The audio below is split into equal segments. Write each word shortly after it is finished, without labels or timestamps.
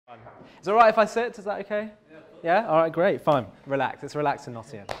Is it all right if I sit? Is that okay? Yeah? All right, great, fine. Relax. It's relaxed in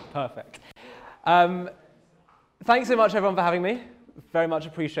Nottingham. Perfect. Thanks so much, everyone, for having me. Very much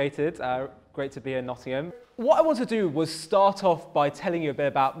appreciated. Great to be in Nottingham. What I want to do was start off by telling you a bit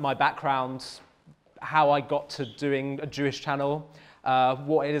about my background, how I got to doing a Jewish channel,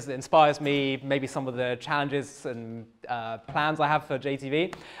 what it is that inspires me, maybe some of the challenges and plans I have for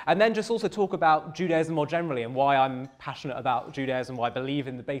JTV, and then just also talk about Judaism more generally and why I'm passionate about Judaism, why I believe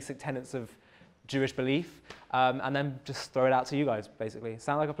in the basic tenets of Jewish belief, and then just throw it out to you guys, basically.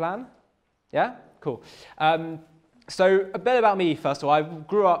 Sound like a plan? Yeah? Cool. So a bit about me, first of all. I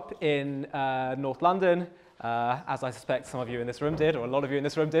grew up in North London, as I suspect some of you in this room did, or a lot of you in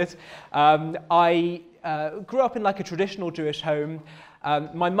this room did. I grew up in like a traditional Jewish home.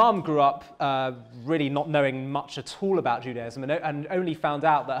 My mum grew up really not knowing much at all about Judaism and only found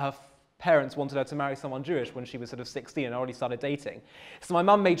out that her parents wanted her to marry someone Jewish when she was sort of 16 and already started dating. So my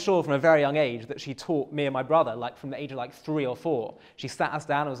mum made sure from a very young age that she taught me and my brother, like from the age of like 3 or 4. She sat us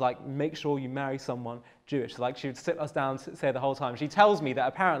down and was like, make sure you marry someone Jewish. So like she would sit us down to say the whole time. She tells me that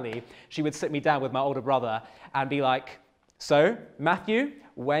apparently she would sit me down with my older brother and be like, so Matthew,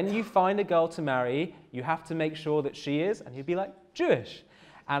 when you find a girl to marry, you have to make sure that she is, and he'd be like, Jewish.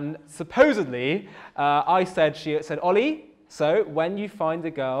 And supposedly, she said, Ollie, so when you find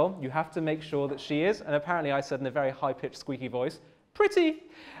a girl, you have to make sure that she is, and apparently I said in a very high-pitched, squeaky voice, pretty.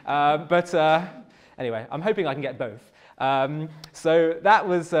 Anyway, I'm hoping I can get both. So that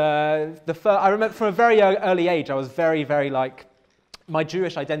was the first. I remember from a very early age, I was very, very like, my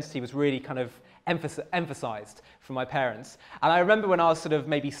Jewish identity was really kind of emphasized from my parents. And I remember when I was sort of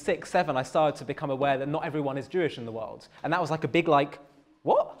maybe 6, 7, I started to become aware that not everyone is Jewish in the world. And that was like a big like,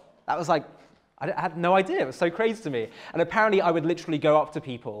 what? That was like, I had no idea. It was so crazy to me. And apparently I would literally go up to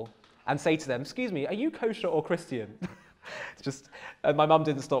people and say to them, excuse me, are you kosher or Christian? It's just, my mum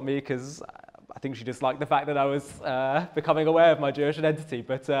didn't stop me because I think she just liked the fact that I was becoming aware of my Jewish identity.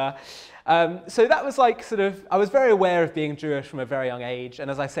 But so that was like sort of, I was very aware of being Jewish from a very young age. And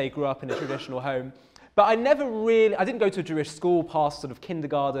as I say, grew up in a traditional home. But I didn't go to a Jewish school past sort of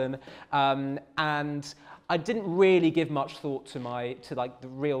kindergarten. And I didn't really give much thought to like the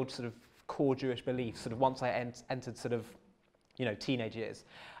real sort of core Jewish beliefs sort of once I entered sort of, teenage years.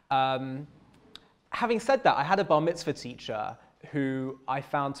 Having said that, I had a bar mitzvah teacher who I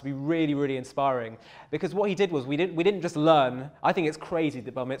found to be really, really inspiring, because what he did was we didn't just learn. I think it's crazy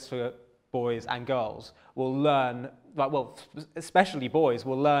that bar mitzvah boys and girls will learn, especially boys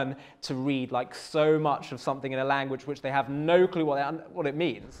will learn to read like so much of something in a language which they have no clue what it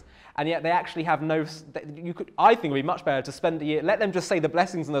means. And yet they actually have no, I think it would be much better to spend a year, let them just say the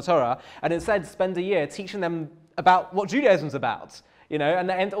blessings in the Torah, and instead spend a year teaching them about what Judaism's about.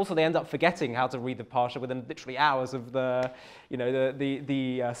 And also they end up forgetting how to read the Parsha within literally hours of the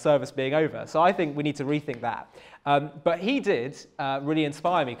service being over. So I think we need to rethink that. But he did really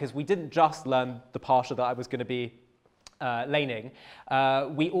inspire me, because we didn't just learn the Parsha that I was going to be laning.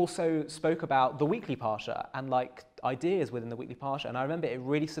 We also spoke about the weekly Parsha and like ideas within the weekly Parsha. And I remember it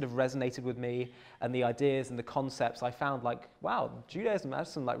really sort of resonated with me, and the ideas and the concepts I found like, wow, Judaism has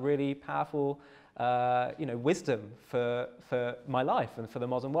some like really powerful wisdom for my life and for the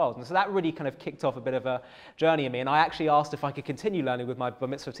modern world. And so that really kind of kicked off a bit of a journey in me. And I actually asked if I could continue learning with my bar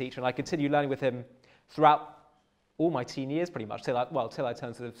mitzvah teacher, and I continued learning with him throughout all my teen years pretty much, till I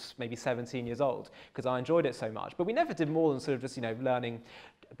turned sort of maybe 17 years old, because I enjoyed it so much. But we never did more than sort of just, learning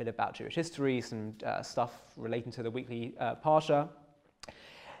a bit about Jewish history, some stuff relating to the weekly Parsha.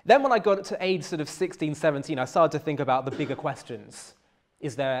 Then when I got to age sort of 16, 17, I started to think about the bigger questions.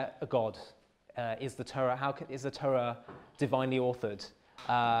 Is there a God? Is the Torah, is the Torah divinely authored?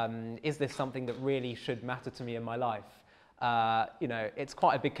 Is this something that really should matter to me in my life? It's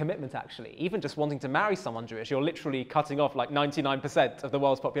quite a big commitment, actually. Even just wanting to marry someone Jewish, you're literally cutting off like 99% of the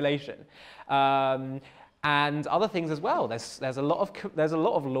world's population. And other things as well. There's a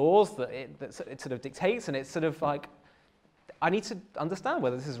lot of laws that it sort of dictates, and it's sort of like, I need to understand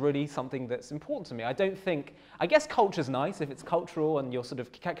whether this is really something that's important to me. I guess culture's nice if it's cultural and you're sort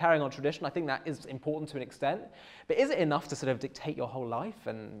of carrying on tradition. I think that is important to an extent. But is it enough to sort of dictate your whole life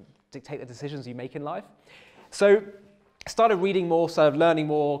and dictate the decisions you make in life? So I started reading more, sort of learning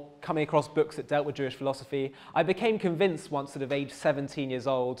more, coming across books that dealt with Jewish philosophy. I became convinced once sort of age 17 years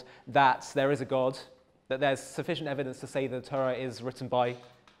old that there is a God, that there's sufficient evidence to say that the Torah is written by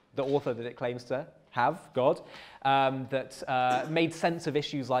the author that it claims to have, God, that made sense of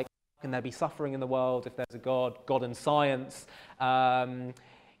issues like, can there be suffering in the world if there's a God, God and science,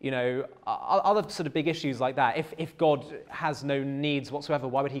 Other sort of big issues like that. If God has no needs whatsoever,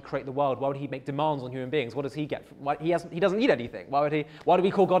 why would he create the world? Why would he make demands on human beings? What does he get? He doesn't need anything. Why do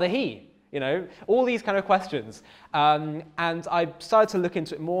we call God a he? All these kind of questions. And I started to look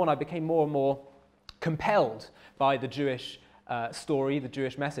into it more, and I became more and more compelled by the Jewish story, the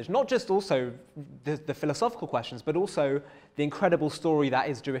Jewish message. Not just also the philosophical questions, but also the incredible story that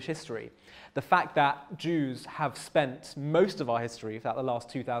is Jewish history. The fact that Jews have spent most of our history, throughout the last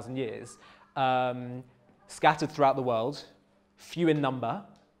 2,000 years, scattered throughout the world, few in number,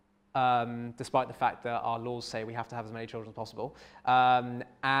 despite the fact that our laws say we have to have as many children as possible,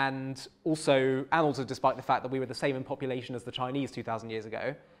 and also despite the fact that we were the same in population as the Chinese 2,000 years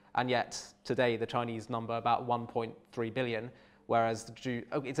ago, and yet today the Chinese number about 1.3 billion, whereas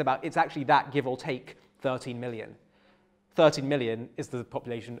it's actually that, give or take, 13 million. 13 million is the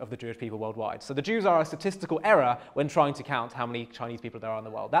population of the Jewish people worldwide. So the Jews are a statistical error when trying to count how many Chinese people there are in the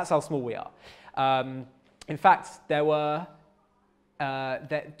world. That's how small we are. In fact, there were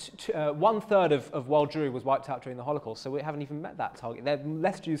 1/3 of world Jewry was wiped out during the Holocaust, so we haven't even met that target. There are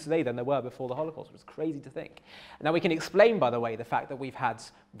less Jews today than there were before the Holocaust, which is crazy to think. Now we can explain, by the way, the fact that we've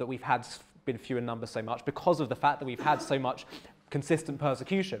been few in number so much because of the fact that we've had so much consistent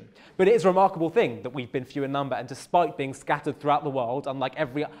persecution. But it is a remarkable thing that we've been few in number, and despite being scattered throughout the world, unlike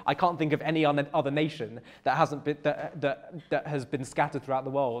I can't think of any other nation that has been scattered throughout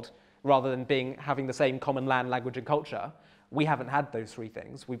the world, rather than having the same common land, language, and culture. We haven't had those three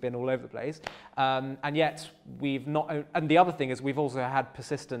things. We've been all over the place, and yet we've not. And the other thing is we've also had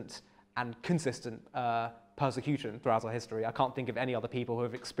persistent and consistent persecution throughout our history. I can't think of any other people who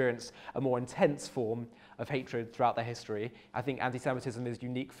have experienced a more intense form of hatred throughout their history. I think anti-Semitism is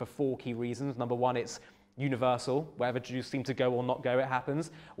unique for 4 key reasons. Number one, it's universal. Wherever Jews seem to go or not go, it happens.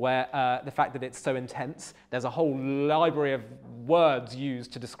 Where the fact that it's so intense, there's a whole library of words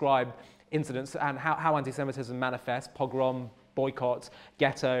used to describe incidents and how anti-Semitism manifests: pogrom, boycott,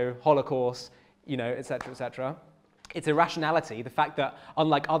 ghetto, Holocaust, etc., etc. It's irrationality, the fact that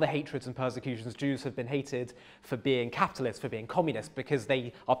unlike other hatreds and persecutions, Jews have been hated for being capitalists, for being communists, because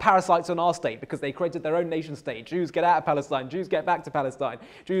they are parasites on our state, because they created their own nation state. Jews get out of Palestine, Jews get back to Palestine,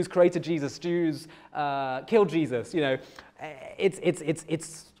 Jews created Jesus, Jews killed Jesus.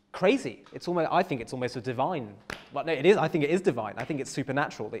 It's crazy. I think it's almost a divine. Well, no, it is. I think it is divine. I think it's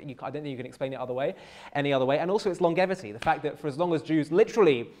supernatural. I don't think you can explain it any other way. And also its longevity. The fact that for as long as Jews,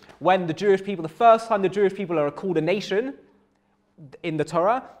 literally, when the first time the Jewish people are called a nation in the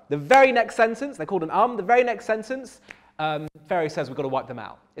Torah, the very next sentence, they're called an the very next sentence, Pharaoh says we've got to wipe them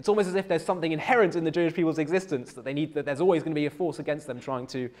out. It's almost as if there's something inherent in the Jewish people's existence that there's always going to be a force against them trying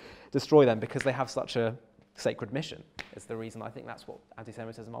to destroy them because they have such a sacred mission. Is the reason I think that's what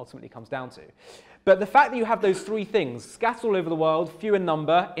anti-Semitism ultimately comes down to. But the fact that you have those 3 things, scattered all over the world, few in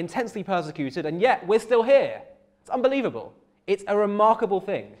number, intensely persecuted, and yet we're still here. It's unbelievable. It's a remarkable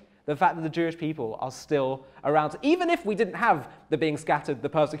thing, the fact that the Jewish people are still around. Even if we didn't have the being scattered, the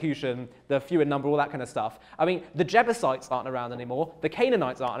persecution, the few in number, all that kind of stuff. I mean, the Jebusites aren't around anymore, the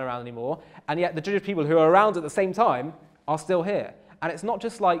Canaanites aren't around anymore, and yet the Jewish people who are around at the same time are still here. And it's not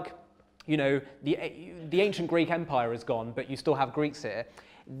just like, the ancient Greek Empire is gone, but you still have Greeks here.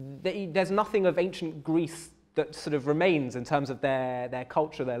 There's nothing of ancient Greece that sort of remains in terms of their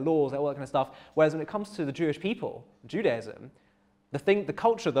culture, their laws, all that kind of stuff. Whereas when it comes to the Jewish people, Judaism, the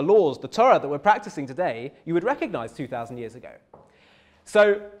culture, the laws, the Torah that we're practicing today, you would recognize 2,000 years ago.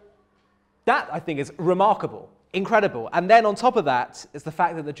 So that, I think, is remarkable, incredible. And then on top of that is the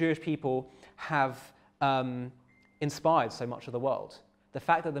fact that the Jewish people have inspired so much of the world. The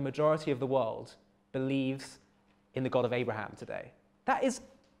fact that the majority of the world believes in the God of Abraham today. That is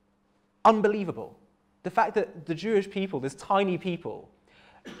unbelievable. The fact that the Jewish people, this tiny people,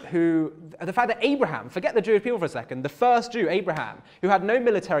 the fact that Abraham, forget the Jewish people for a second, the first Jew, Abraham, who had no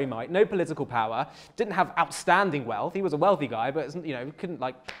military might, no political power, didn't have outstanding wealth, he was a wealthy guy, but couldn't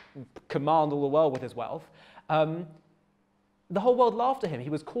command all the world with his wealth, the whole world laughed at him. He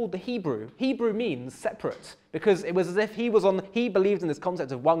was called the Hebrew. Hebrew means separate, because it was as if he believed in this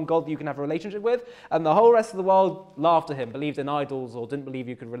concept of one God that you can have a relationship with, and the whole rest of the world laughed at him, believed in idols, or didn't believe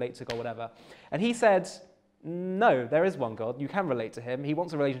you could relate to God, whatever. And he said, no, there is one God. You can relate to him. He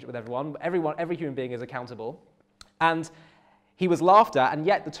wants a relationship with everyone. Every human being is accountable. And he was laughed at, and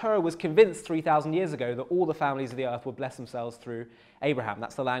yet the Torah was convinced 3,000 years ago that all the families of the earth would bless themselves through Abraham.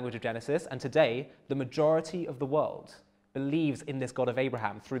 That's the language of Genesis. And today, the majority of the world believes in this God of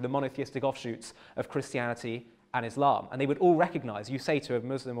Abraham through the monotheistic offshoots of Christianity and Islam. And they would all recognize, you say to a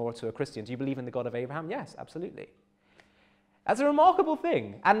Muslim or to a Christian, do you believe in the God of Abraham? Yes, absolutely. That's a remarkable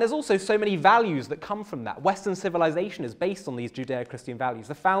thing. And there's also so many values that come from that. Western civilization is based on these Judeo-Christian values.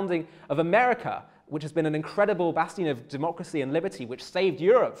 The founding of America, which has been an incredible bastion of democracy and liberty, which saved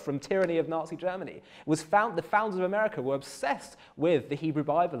Europe from tyranny of Nazi Germany, the founders of America were obsessed with the Hebrew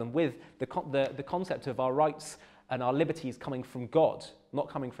Bible and with the concept of our rights and our liberties coming from God, not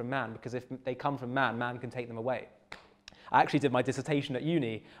coming from man, because if they come from man, man can take them away. I actually did my dissertation at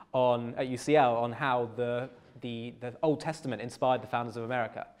uni at UCL on how the Old Testament inspired the founders of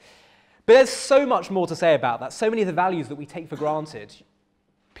America. But there's so much more to say about that. So many of the values that we take for granted,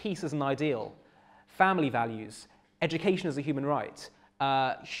 peace as an ideal, family values, education as a human right,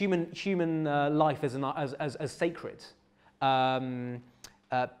 human life as sacred,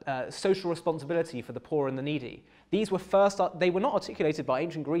 social responsibility for the poor and the needy. These were they were not articulated by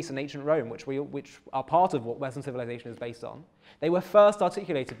ancient Greece and ancient Rome, which are part of what Western civilization is based on. They were first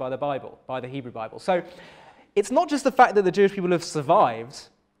articulated by the Bible, by the Hebrew Bible. So it's not just the fact that the Jewish people have survived,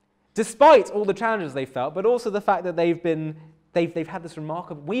 despite all the challenges they felt, but also the fact that we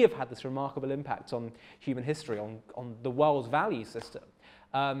have had this remarkable impact on human history, on the world's value system.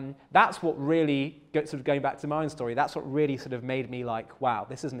 That's what really, sort of going back to my own story, that's what really sort of made me like, wow,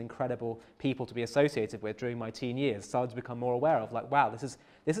 this is an incredible people to be associated with during my teen years. Started to become more aware of, like, wow, this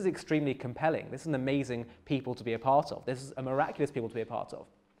is extremely compelling. This is an amazing people to be a part of. This is a miraculous people to be a part of.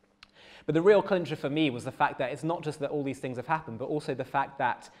 But the real clincher for me was the fact that it's not just that all these things have happened, but also the fact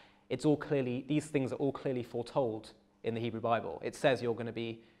that these things are all clearly foretold in the Hebrew Bible. It says you're going to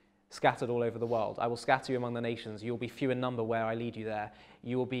be scattered all over the world. I will scatter you among the nations. You will be few in number where I lead you there.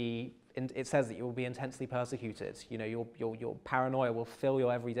 It says that you will be intensely persecuted. You know, your paranoia will fill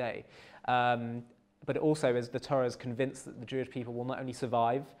your every day. But also, as the Torah is convinced that the Jewish people will not only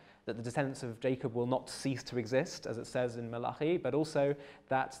survive, that the descendants of Jacob will not cease to exist, as it says in Malachi, but also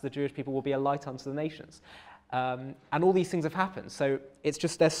that the Jewish people will be a light unto the nations. And all these things have happened. So it's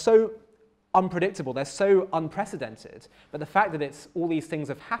just, they're so unpredictable, they're so unprecedented, but the fact that all these things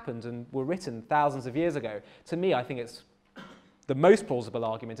have happened and were written thousands of years ago, to me, I think it's the most plausible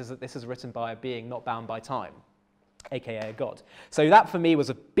argument is that this is written by a being not bound by time, aka a God. So that for me was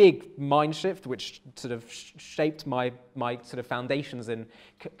a big mind shift, which sort of shaped my sort of foundations in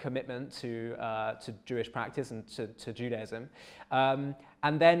commitment to Jewish practice and to Judaism. And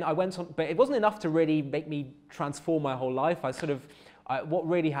then I went on, but it wasn't enough to really make me transform my whole life. What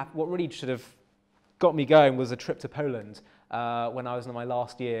really sort of got me going was a trip to Poland when I was in my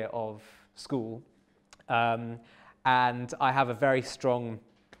last year of school. And I have a very strong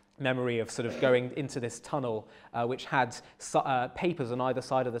memory of sort of going into this tunnel, which had papers on either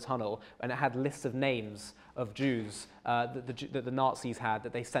side of the tunnel, and it had lists of names of Jews that the Nazis had,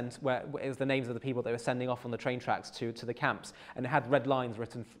 that they sent, where it was the names of the people they were sending off on the train tracks to the camps, and it had red lines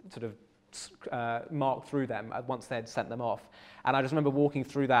written sort of marked through them once they had sent them off. And I just remember walking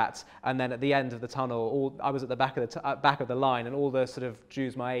through that, and then at the end of the tunnel, I was at the back of the line, and all the sort of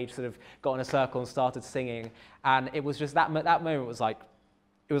Jews my age sort of got in a circle and started singing. And it was just that moment was like,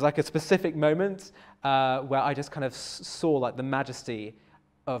 it was like a specific moment where I just kind of saw like the majesty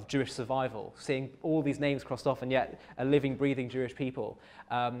of Jewish survival, seeing all these names crossed off, and yet a living, breathing Jewish people.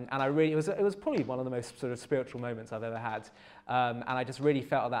 And it was probably one of the most sort of spiritual moments I've ever had. And I just really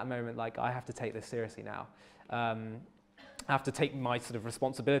felt at that moment like I have to take this seriously now. I have to take my sort of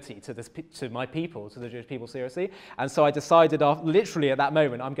responsibility to my people, to the Jewish people, seriously. And so I decided, literally at that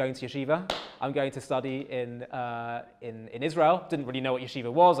moment, I'm going to yeshiva. I'm going to study in Israel. Didn't really know what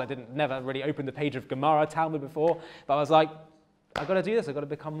yeshiva was. Never really opened the page of Gemara, Talmud before. But I was like, I've got to do this. I've got to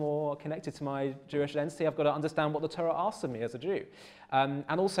become more connected to my Jewish identity. I've got to understand what the Torah asks of me as a Jew. And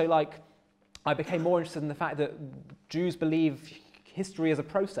also, like, I became more interested in the fact that Jews believe history is a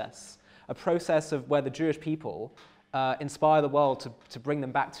process of where the Jewish people inspire the world to bring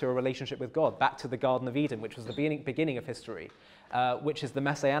them back to a relationship with God, back to the Garden of Eden, which was the beginning of history, which is the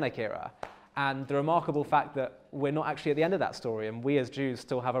Messianic era. And the remarkable fact that we're not actually at the end of that story, and we as Jews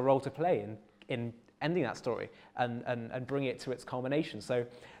still have a role to play in ending that story and bring it to its culmination. So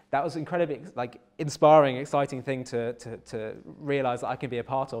that was incredibly inspiring, exciting thing to realize that I can be a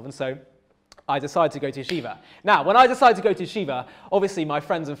part of. And so I decided to go to yeshiva. Now, when I decided to go to yeshiva, obviously my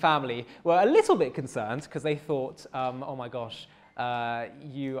friends and family were a little bit concerned because they thought, oh my gosh,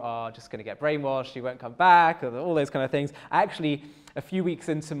 you are just going to get brainwashed, you won't come back, all those kind of things. Actually, a few weeks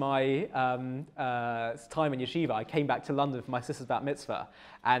into my time in yeshiva, I came back to London for my sister's bat mitzvah.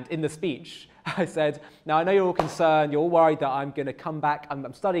 And in the speech, I said, now I know you're all concerned, you're all worried that I'm going to come back,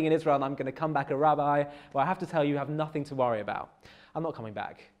 I'm studying in Israel and I'm going to come back a rabbi. Well, I have to tell you, you have nothing to worry about. I'm not coming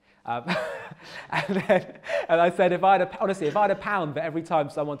back. Um, and I said, honestly, if I had £1 for every time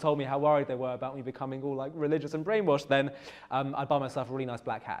someone told me how worried they were about me becoming all like religious and brainwashed, then I'd buy myself a really nice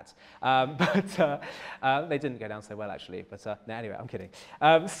black hat. But they didn't go down so well, actually. But no, anyway, I'm kidding.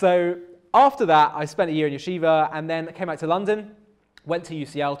 So after that, I spent a year in yeshiva and then came back to London, went to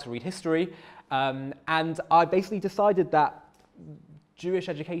UCL to read history, and I basically decided that Jewish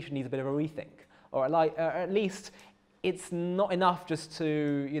education needs a bit of a rethink, or at least it's not enough just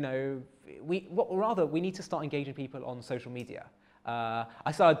to, you know, we need to start engaging people on social media.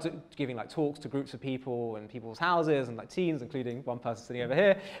 I started giving like talks to groups of people in people's houses and like teens, including one person sitting over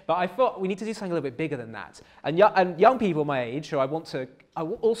here. But I thought we need to do something a little bit bigger than that. And young people my age, who I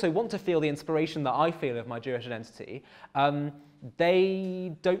also want to feel the inspiration that I feel of my Jewish identity,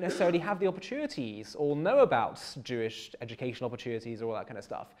 they don't necessarily have the opportunities or know about Jewish education opportunities or all that kind of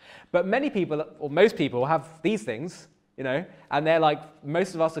stuff. But many people, or most people, have these things, you know, and they're like,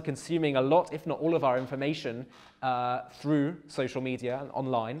 most of us are consuming a lot, if not all of our information through social media and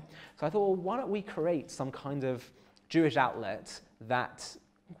online. So I thought, well, why don't we create some kind of Jewish outlet that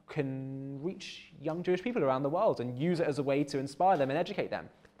can reach young Jewish people around the world and use it as a way to inspire them and educate them.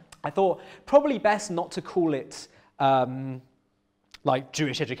 I thought probably best not to call it like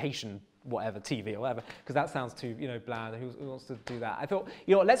Jewish education, whatever, TV or whatever, because that sounds too, you know, bland. Who wants to do that? I thought,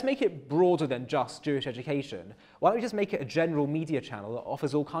 you know, let's make it broader than just Jewish education. Why don't we just make it a general media channel that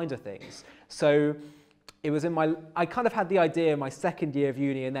offers all kinds of things? So it was I kind of had the idea in my second year of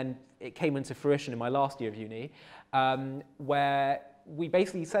uni, and then it came into fruition in my last year of uni, where we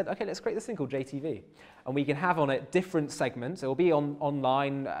basically said, okay, let's create this thing called JTV. And we can have on it different segments. It will be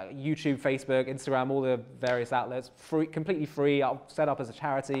online, YouTube, Facebook, Instagram, all the various outlets, completely free. I'll set up as a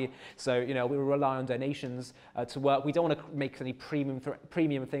charity. So, you know, we will rely on donations to work. We don't want to make any premium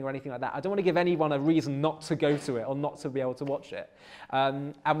thing or anything like that. I don't want to give anyone a reason not to go to it or not to be able to watch it.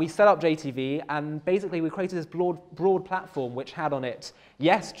 And we set up JTV, and basically we created this broad platform which had on it,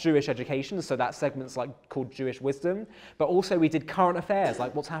 yes, Jewish education, so that segment's like called Jewish Wisdom, but also we did current affairs,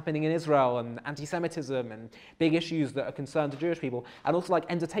 like what's happening in Israel and anti-Semitism and big issues that are concerned to Jewish people, and also like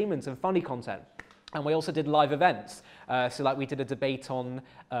entertainment and funny content. And we also did live events. So like we did a debate on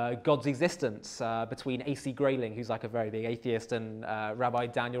God's existence between A.C. Grayling, who's like a very big atheist, and Rabbi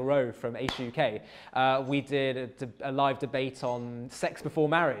Daniel Rowe from HUK. We did a live debate on sex before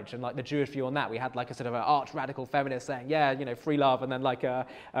marriage and like the Jewish view on that. We had like a sort of an arch radical feminist saying, yeah, you know, free love, and then like a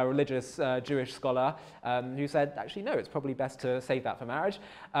religious Jewish scholar who said, actually, no, it's probably best to save that for marriage.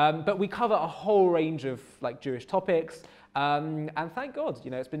 But we cover a whole range of like Jewish topics. And thank God, you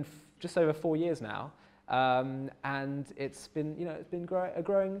know, it's been just over 4 years now, and it's been, you know, a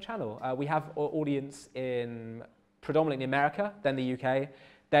growing channel. We have an audience in predominantly America, then the UK,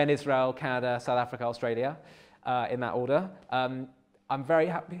 then Israel, Canada, South Africa, Australia, in that order. I'm very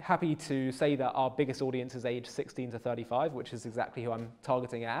happy to say that our biggest audience is aged 16 to 35, which is exactly who I'm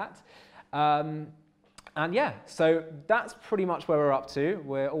targeting at. And yeah, so that's pretty much where we're up to.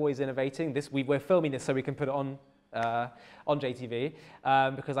 We're always innovating. We're filming this so we can put it on JTV,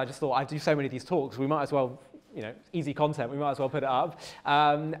 because I just thought I do so many of these talks, we might as well, you know, easy content, we might as well put it up.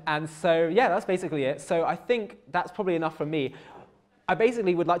 And so, yeah, that's basically it. So I think that's probably enough from me. I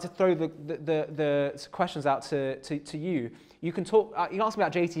basically would like to throw the questions out to you. You can talk, you can ask me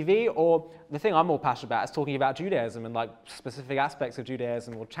about JTV, or the thing I'm more passionate about is talking about Judaism and like specific aspects of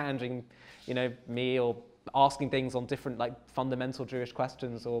Judaism, or challenging, you know, me, or asking things on different like fundamental Jewish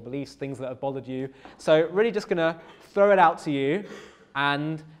questions or beliefs, things that have bothered you. So really just gonna throw it out to you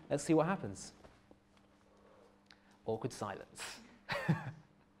and let's see what happens. Awkward silence.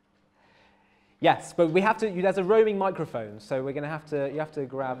 Yes, but we have to, there's a roaming microphone, so we're gonna have to, you have to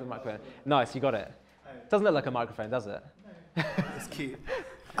grab the microphone. Nice, you got it. Doesn't look like a microphone, does it? No, it's cute.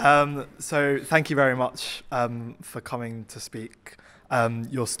 So thank you very much for coming to speak.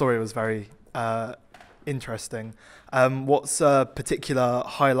 Your story was very interesting. What's a particular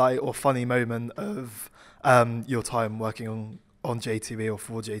highlight or funny moment of your time working on JTV or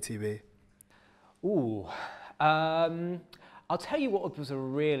for JTV? Ooh, I'll tell you what was a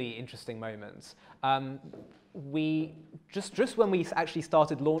really interesting moment. We just when we actually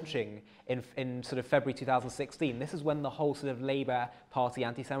started launching in sort of February 2016, this is when the whole sort of Labour Party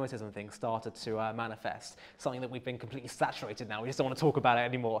anti-Semitism thing started to manifest. Something that we've been completely saturated now. We just don't want to talk about it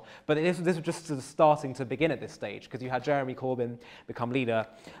anymore. But this was just sort of starting to begin at this stage, because you had Jeremy Corbyn become leader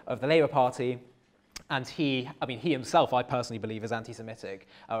of the Labour Party. And he himself, I personally believe, is anti-Semitic,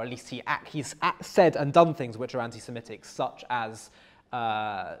 or at least he's said and done things which are anti-Semitic, such as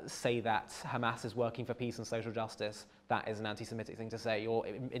say that Hamas is working for peace and social justice. That is an anti-Semitic thing to say. You're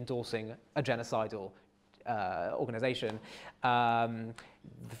endorsing a genocidal organization.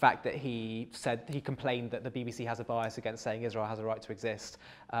 The fact that he complained that the BBC has a bias against saying Israel has a right to exist.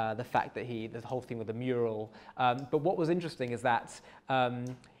 The fact that the whole thing with the mural. But what was interesting is that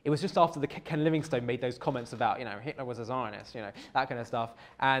it was just after Ken Livingstone made those comments about, Hitler was a Zionist, that kind of stuff.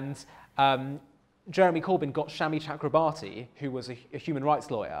 And Jeremy Corbyn got Shami Chakrabarti, who was a human rights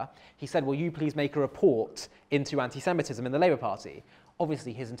lawyer. He said, will you please make a report into anti-Semitism in the Labour Party?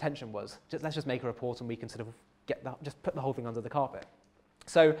 Obviously, his intention was, let's just make a report and we can sort of just put the whole thing under the carpet.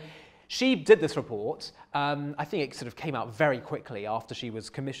 So she did this report. I think it sort of came out very quickly after she was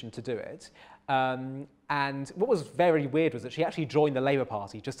commissioned to do it. And what was very weird was that she actually joined the Labour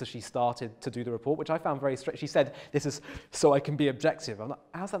Party just as she started to do the report, which I found very strange. She said, this is so I can be objective. I'm like,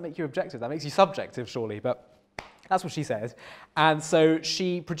 how does that make you objective? That makes you subjective, surely, but that's what she said. And so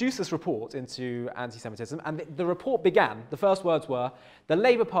she produced this report into anti-Semitism, and the report began, the first words were, the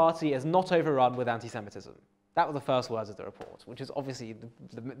Labour Party is not overrun with anti-Semitism. That were the first words of the report, which is obviously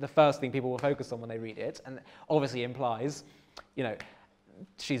the first thing people will focus on when they read it, and obviously implies,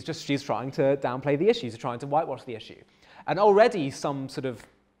 she's trying to downplay the issue, she's trying to whitewash the issue. And already some sort of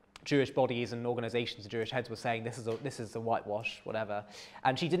Jewish bodies and organizations, Jewish heads were saying this is a whitewash, whatever.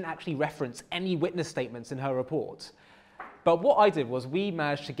 And she didn't actually reference any witness statements in her report. But what I did was we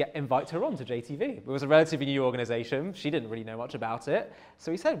managed to invite her on to JTV. It was a relatively new organization. She didn't really know much about it.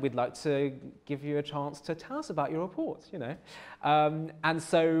 So we said, we'd like to give you a chance to tell us about your report, And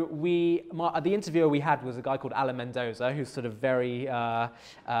so the interviewer we had was a guy called Alan Mendoza, who's sort of very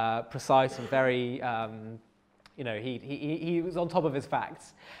precise and very, he was on top of his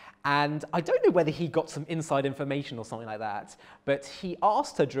facts. And I don't know whether he got some inside information or something like that, but he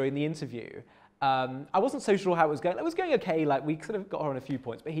asked her during the interview, I wasn't so sure how it was going. It was going okay, we sort of got her on a few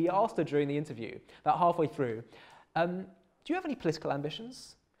points, but he asked her during the interview, about halfway through, do you have any political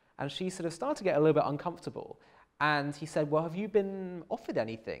ambitions? And she sort of started to get a little bit uncomfortable. And he said, well, have you been offered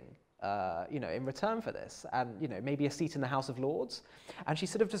anything, in return for this? And, maybe a seat in the House of Lords? And she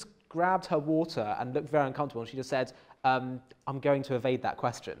sort of just grabbed her water and looked very uncomfortable. And she just said, I'm going to evade that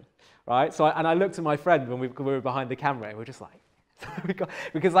question, right? So I looked at my friend when we were behind the camera, and we were just like,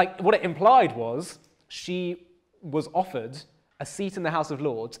 because what it implied was she was offered a seat in the House of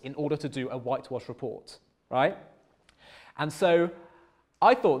Lords in order to do a whitewash report, right? And so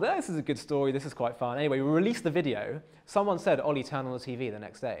I thought, this is a good story, this is quite fun. Anyway, we released the video. Someone said, Ollie, turn on the TV the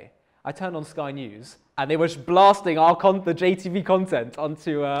next day. I turned on Sky News, and they were blasting the JTV content on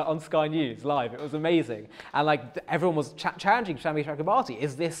Sky News live. It was amazing. And everyone was challenging Shami Chakrabarti.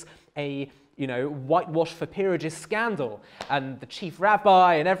 Is this a whitewash for peerages scandal? And the chief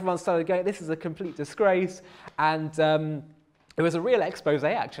rabbi and everyone started going, this is a complete disgrace. And it was a real expose,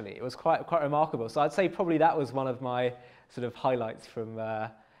 actually. It was quite remarkable. So I'd say probably that was one of my sort of highlights from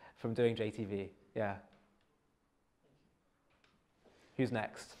doing JTV. Yeah. Who's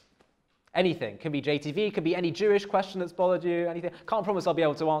next? Anything. Can be JTV, can be any Jewish question that's bothered you, anything. Can't promise I'll be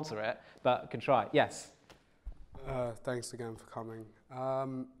able to answer it, but can try. Yes? Thanks again for coming.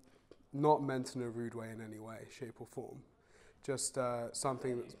 Not meant in a rude way in any way, shape or form. Just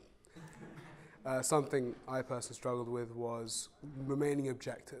something I personally struggled with was remaining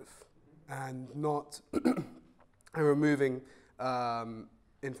objective and not and removing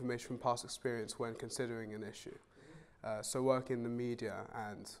information from past experience when considering an issue. So working in the media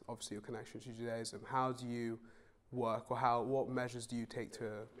and obviously your connection to Judaism, how do you work, or what measures do you take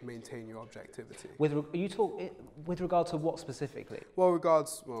to maintain your objectivity? With regard to what specifically? Well,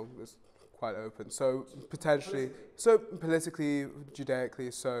 it's quite open. So potentially, politically,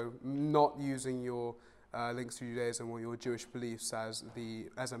 Judaically, so not using your links to Judaism or your Jewish beliefs as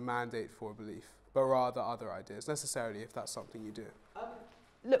a mandate for a belief, but rather other ideas, necessarily if that's something you do.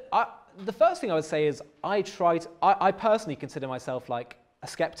 Look, the first thing I would say is I personally consider myself like a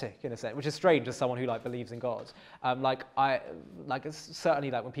skeptic in a sense, which is strange as someone who believes in God.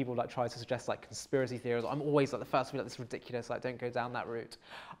 Certainly when people try to suggest conspiracy theories, I'm always the first to be this is ridiculous, don't go down that route.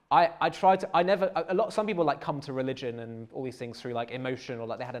 Some people come to religion and all these things through emotion,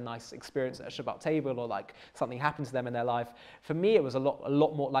 or they had a nice experience at a Shabbat table, or something happened to them in their life. For me, it was a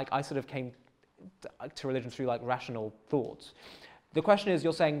lot more I sort of came to religion through rational thoughts. The question is,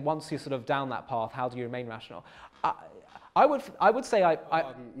 you're saying once you're sort of down that path, how do you remain rational? I would say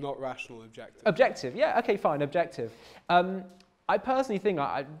not rational, objective. Objective, yeah, okay, fine, objective. I personally think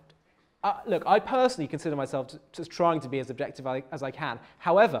I personally consider myself just trying to be as objective as I can.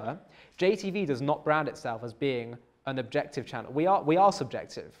 However, JTV does not brand itself as being an objective channel. We are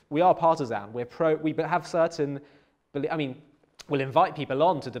subjective. We are partisan. We're we have certain. we'll invite people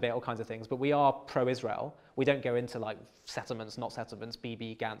on to debate all kinds of things, but we are pro-Israel. We don't go into like settlements, not settlements,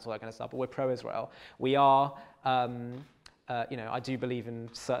 Bibi, Gantz, all that kind of stuff, but we're pro-Israel. We are, you know, I do believe in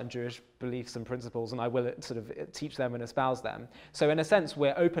certain Jewish beliefs and principles, and I will sort of teach them and espouse them. So in a sense,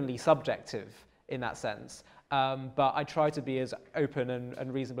 we're openly subjective in that sense. But I try to be as open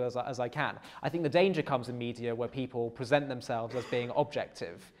and reasonable as I can. I think the danger comes in media where people present themselves as being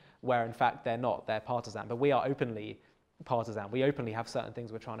objective, where in fact they're not, they're partisan. But we are openly partisan. We openly have certain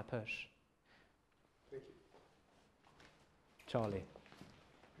things we're trying to push. Thank you. Charlie,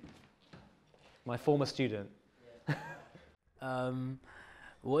 my former student.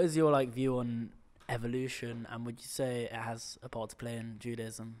 What is your view on evolution, and would you say it has a part to play in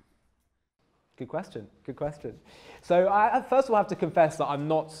Judaism? Good question. Good question. So I first of all have to confess that I'm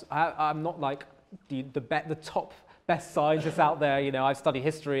not like the top best scientist out there. You know, I've studied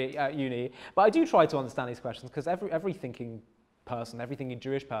history at uni, but I do try to understand these questions because every thinking person, every thinking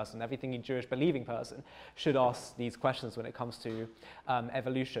Jewish person, every thinking Jewish believing person should ask these questions when it comes to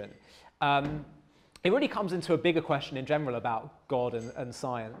evolution. It really comes into a bigger question in general about God and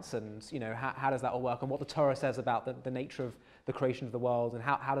science, and you know, how does that all work, and what the Torah says about the nature of the creation of the world, and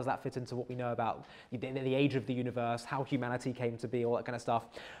how does that fit into what we know about the age of the universe, how humanity came to be, all that kind of stuff.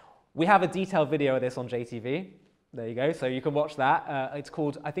 We have a detailed video of this on JTV. There you go, so you can watch that. I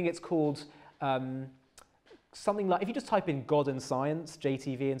think it's called something like, if you just type in God and Science,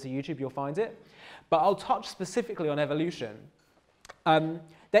 JTV, into YouTube, you'll find it. But I'll touch specifically on evolution.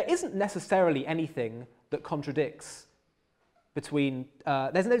 There isn't necessarily anything that contradicts between,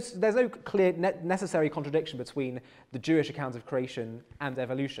 there's no clear necessary contradiction between the Jewish account of creation and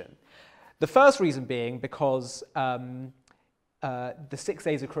evolution. The first reason being because the 6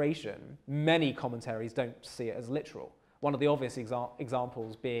 days of creation, many commentaries don't see it as literal. One of the obvious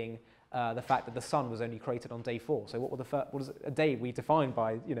examples being the fact that the sun was only created on day 4. So what was a day we defined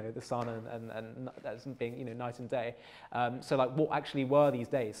by, you know, the sun and as being, you know, night and day. So like, what actually were these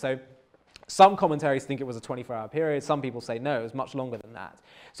days? So some commentaries think it was a 24-hour period. Some people say no, it was much longer than that.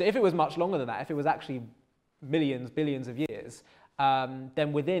 So if it was much longer than that, if it was actually millions, billions of years,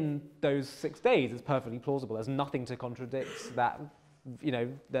 then within those 6 days, it's perfectly plausible. There's nothing to contradict that, you know,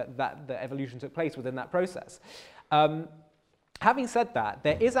 that evolution took place within that process. Having said that,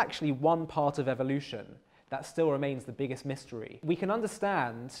 there is actually one part of evolution that still remains the biggest mystery. We can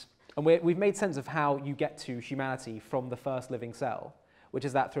understand, and we've made sense of how you get to humanity from the first living cell, which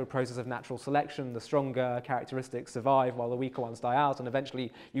is that through a process of natural selection, the stronger characteristics survive while the weaker ones die out, and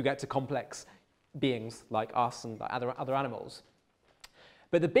eventually you get to complex beings like us and other animals.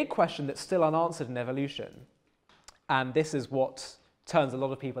 But the big question that's still unanswered in evolution, and this is what turns a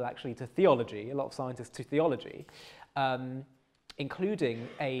lot of people actually to theology, a lot of scientists to theology, including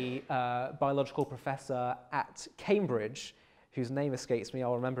a biological professor at Cambridge, whose name escapes me,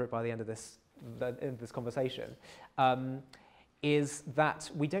 I'll remember it by the end of this conversation, is that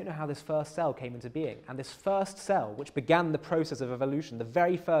we don't know how this first cell came into being. And this first cell, which began the process of evolution, the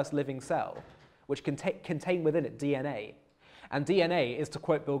very first living cell, which contained within it DNA. And DNA is, to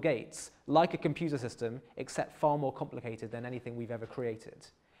quote Bill Gates, like a computer system, except far more complicated than anything we've ever created.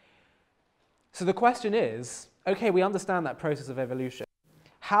 So the question is, okay, we understand that process of evolution.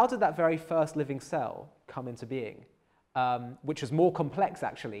 How did that very first living cell come into being? Which is more complex,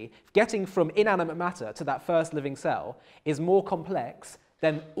 actually. Getting from inanimate matter to that first living cell is more complex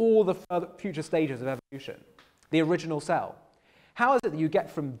than all the future stages of evolution, the original cell. How is it that you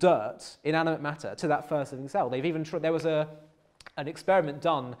get from dirt, inanimate matter, to that first living cell? They've even there was an experiment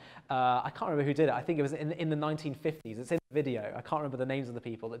done, I can't remember who did it, I think it was in the 1950s, it's in the video, I can't remember the names of the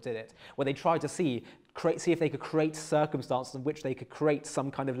people that did it, where they tried to see if they could create circumstances in which they could create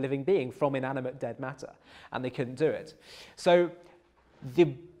some kind of living being from inanimate dead matter, and they couldn't do it. So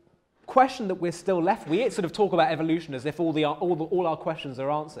the question that we're still left, we sort of talk about evolution as if all our questions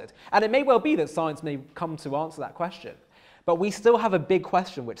are answered, and it may well be that science may come to answer that question, but we still have a big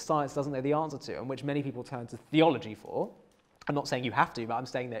question which science doesn't know the answer to, and which many people turn to theology for. I'm not saying you have to, but I'm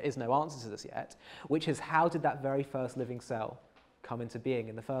saying there is no answer to this yet, which is how did that very first living cell come into being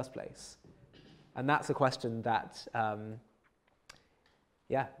in the first place? And that's a question that, that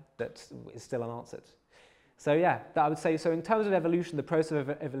is still unanswered. So yeah, I would say, so in terms of evolution, the process of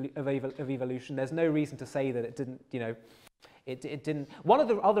evolution, there's no reason to say that it didn't, you know, it didn't. One of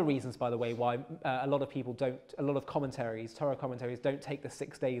the other reasons, by the way, why a lot of commentaries, Torah commentaries, don't take the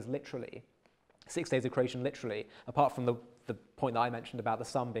 6 days literally, 6 days of creation literally, apart from the point that I mentioned about the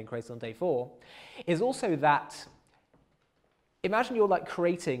sun being created on day 4, is also that, imagine you're like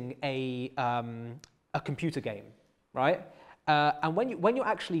creating a computer game, right? And when you're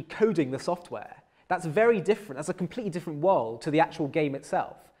actually coding the software, That's very different. That's a completely different world to the actual game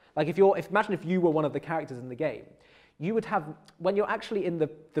itself. Like imagine if you were one of the characters in the game, you would have, when you're actually in the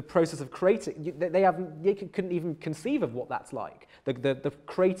process of creating, they couldn't even conceive of what that's like, the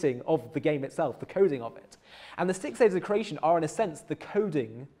creating of the game itself, the coding of it. And the 6 stages of creation are, in a sense, the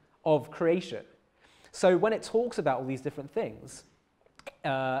coding of creation. So when it talks about all these different things,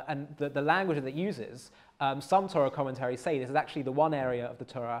 and the language that it uses, some Torah commentaries say this is actually the one area of the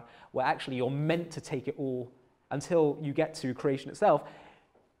Torah where actually you're meant to take it all, until you get to creation itself,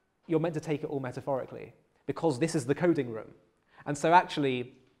 you're meant to take it all metaphorically, because this is the coding room. And so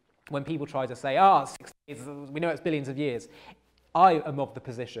actually, when people try to say, 6 days, we know it's billions of years, I am of the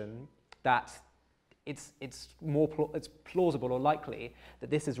position that it's plausible or likely that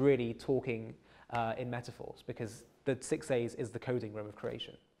this is really talking in metaphors, because the 6 days is the coding room of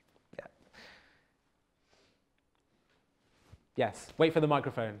creation. Yeah. Yes, wait for the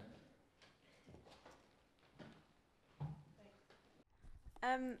microphone.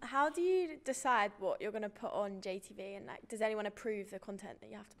 How do you decide what you're going to put on JTV, and like, does anyone approve the content that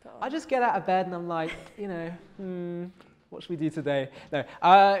you have to put on? I just get out of bed and I'm like, what should we do today? No,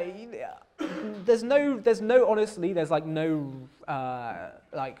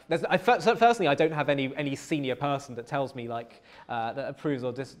 firstly, I don't have any senior person that tells me like that approves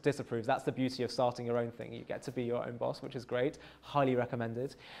or disapproves. That's the beauty of starting your own thing. You get to be your own boss, which is great. Highly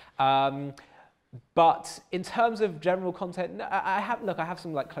recommended. But in terms of general content, I have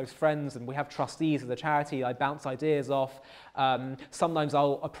some like close friends, and we have trustees of the charity. I bounce ideas off. Sometimes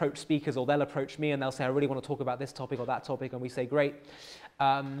I'll approach speakers, or they'll approach me and they'll say, I really want to talk about this topic or that topic, and we say, great.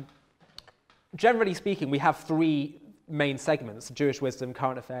 Generally speaking, we have 3 main segments: Jewish wisdom,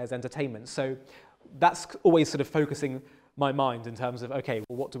 current affairs, entertainment. So that's always sort of focusing my mind in terms of, okay,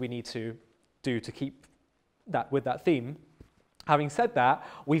 well, what do we need to do to keep that with that theme? Having said that,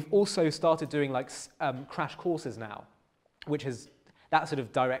 we've also started doing like crash courses now, that sort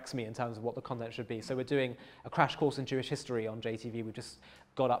of directs me in terms of what the content should be. So we're doing a crash course in Jewish history on JTV. We've just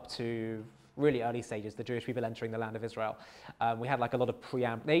got up to really early stages, the Jewish people entering the land of Israel. We had like a lot of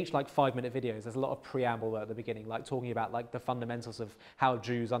preamble, they each like 5-minute videos. There's a lot of preamble at the beginning, like talking about like the fundamentals of how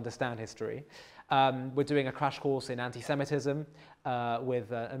Jews understand history. We're doing a crash course in anti-Semitism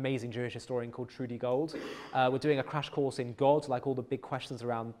with an amazing Jewish historian called Trudy Gold. We're doing a crash course in God, like all the big questions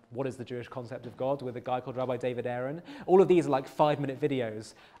around what is the Jewish concept of God, with a guy called Rabbi David Aaron. All of these are like 5-minute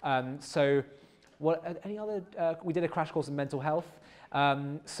videos. Any other? We did a crash course in mental health.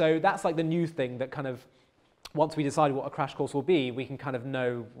 So that's like the new thing that kind of, once we decide what a crash course will be, we can kind of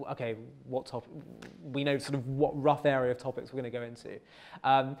know, okay, we know sort of what rough area of topics we're going to go into.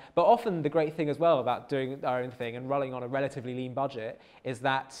 But often the great thing as well about doing our own thing and running on a relatively lean budget is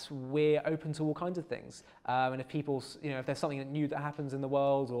that we're open to all kinds of things. And if if there's something new that happens in the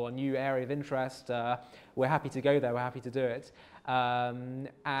world or a new area of interest, we're happy to go there, we're happy to do it.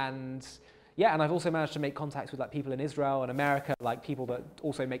 Yeah, and I've also managed to make contacts with like people in Israel and America, like people that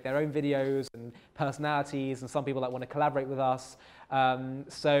also make their own videos and personalities, and some people that want to collaborate with us.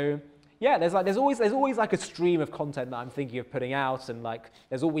 So yeah, there's always like a stream of content that I'm thinking of putting out, and like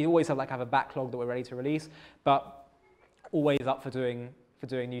we always have a backlog that we're ready to release, but always up for doing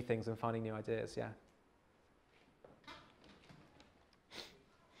new things and finding new ideas. Yeah.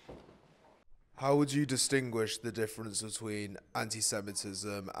 How would you distinguish the difference between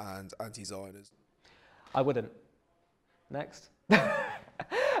anti-Semitism and anti-Zionism? I wouldn't. Next.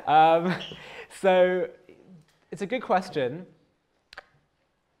 So it's a good question.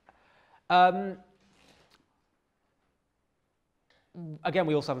 Again,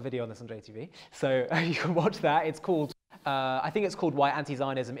 we also have a video on this on JTV, so you can watch that. It's called, I think it's called Why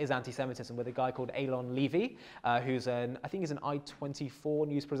Anti-Zionism is Anti-Semitism, with a guy called Eylon Levy, who's I think he's an I-24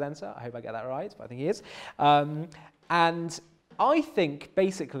 news presenter. I hope I get that right, but I think he is. And I think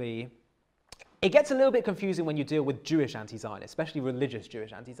basically it gets a little bit confusing when you deal with Jewish anti-Zionists, especially religious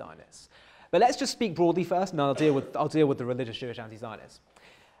Jewish anti-Zionists. But let's just speak broadly first, and then I'll deal with the religious Jewish anti-Zionists.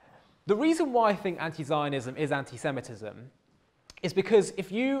 The reason why I think anti-Zionism is anti-Semitism is because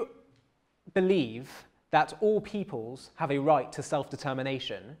if you believe that all peoples have a right to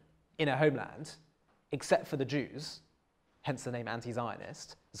self-determination in a homeland, except for the Jews, hence the name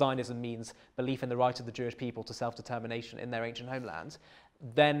anti-Zionist. Zionism means belief in the right of the Jewish people to self-determination in their ancient homeland,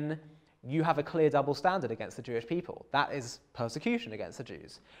 then you have a clear double standard against the Jewish people. That is persecution against the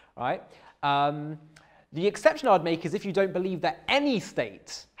Jews, right? The exception I'd make is if you don't believe that any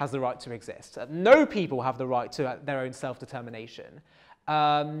state has the right to exist, that no people have the right to their own self-determination,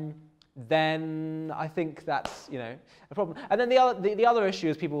 then I think that's, you know, a problem. And then the other issue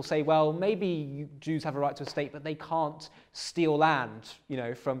is people say, well, maybe Jews have a right to a state, but they can't steal land, you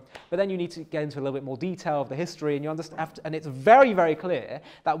know, from. But then you need to get into a little bit more detail of the history, and you understand. And it's very, very clear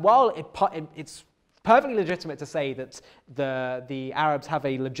that while it's perfectly legitimate to say that the Arabs have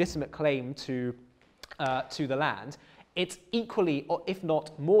a legitimate claim to the land, it's equally, or if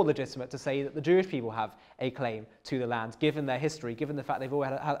not more legitimate, to say that the Jewish people have a claim to the land, given their history, given the fact they've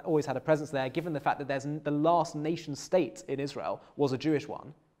always had a presence there, given the fact that the last nation state in Israel was a Jewish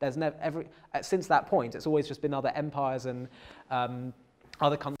one. There's never since that point, it's always just been other empires and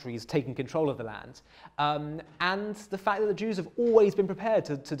other countries taking control of the land. And the fact that the Jews have always been prepared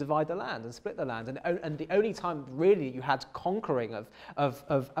to divide the land and split the land. And the only time really you had conquering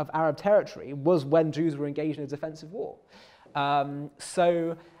of Arab territory was when Jews were engaged in a defensive war.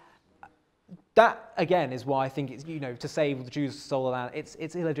 So that, again, is why I think it's, you know, to say the Jews stole the land,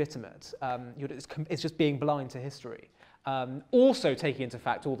 it's illegitimate. It's just being blind to history. Also taking into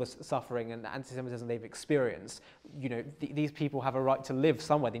fact all the suffering and anti-Semitism they've experienced. You know, these people have a right to live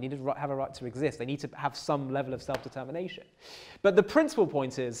somewhere. They need to have a right to exist. They need to have some level of self-determination. But the principal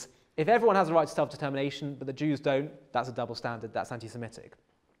point is, if everyone has a right to self-determination, but the Jews don't, that's a double standard. That's anti-Semitic.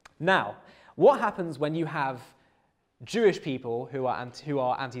 Now, what happens when you have Jewish people who are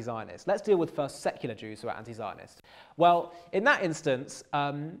anti-Zionist? Let's deal with first secular Jews who are anti-Zionist. Well, in that instance,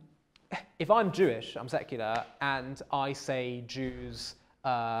 if I'm Jewish, I'm secular, and I say Jews,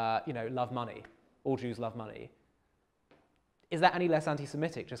 you know, love money, all Jews love money, is that any less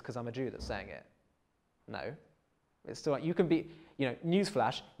anti-Semitic just because I'm a Jew that's saying it? No. It's still, you can be, you know,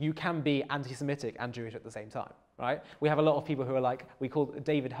 newsflash, you can be anti-Semitic and Jewish at the same time, right? We have a lot of people who are like, we call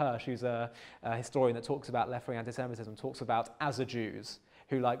David Hirsch, who's a historian that talks about left-wing anti-Semitism, talks about as a Jews,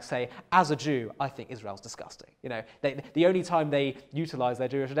 who like say, as a Jew, I think Israel's disgusting. You know, the only time they utilize their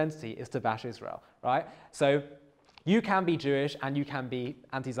Jewish identity is to bash Israel, right? So you can be Jewish and you can be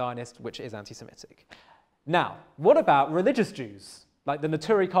anti-Zionist, which is anti-Semitic. Now, what about religious Jews? Like the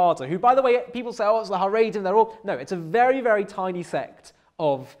Neturei Karta, who, by the way, people say, oh, it's the Haredim, they're all... No, it's a very, very tiny sect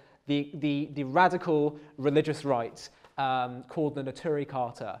of the radical religious right called the Neturei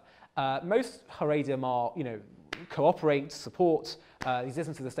Karta. Most Haredim are, you know, cooperate, support the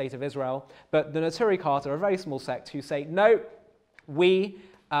existence of the State of Israel, but the Neturei Karta are a very small sect who say, no, we,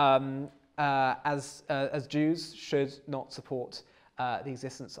 as Jews, should not support the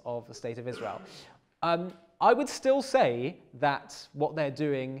existence of the State of Israel. I would still say that what they're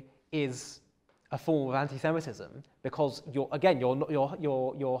doing is a form of anti-Semitism because you're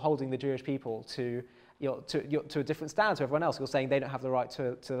holding the Jewish people to a different standard to everyone else. You're saying they don't have the right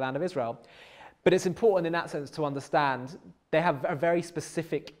to the land of Israel. But it's important in that sense to understand they have a very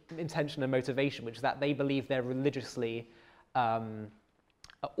specific intention and motivation, which is that they believe they're religiously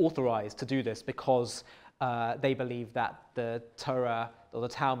authorized to do this because they believe that the Torah or the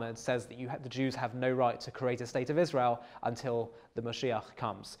Talmud says that the Jews have no right to create a state of Israel until the Mashiach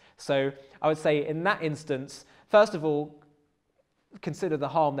comes. So I would say in that instance, first of all, consider the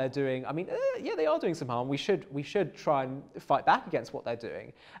harm they're doing. I mean, yeah, they are doing some harm. We should try and fight back against what they're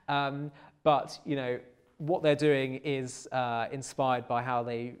doing. But, you know, what they're doing is inspired by how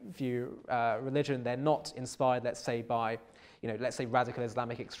they view religion. They're not inspired, let's say, by, you know, let's say radical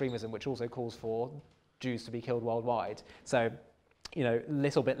Islamic extremism, which also calls for Jews to be killed worldwide. So, you know, a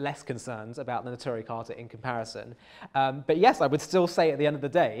little bit less concerns about the Neturei Karta in comparison. But yes, I would still say at the end of the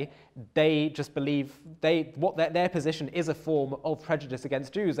day, they just believe their position is a form of prejudice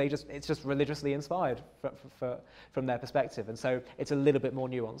against Jews. It's just religiously inspired from their perspective. And so it's a little bit more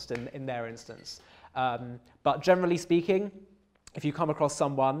nuanced in their instance. But generally speaking, if you come across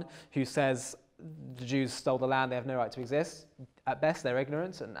someone who says the Jews stole the land, they have no right to exist, at best they're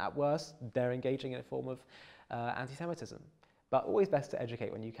ignorant, and at worst they're engaging in a form of anti-Semitism. But always best to educate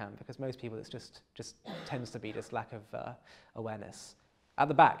when you can, because most people it's just tends to be this lack of awareness. At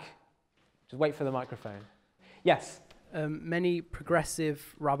the back, just wait for the microphone. Yes? Many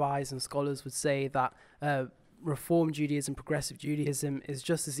progressive rabbis and scholars would say that Reform Judaism, progressive Judaism is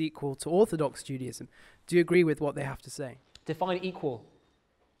just as equal to Orthodox Judaism. Do you agree with what they have to say? Define equal.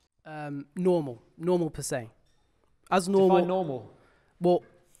 Normal per se. As normal. Define normal. Well,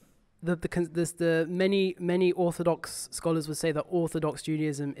 the many Orthodox scholars would say that Orthodox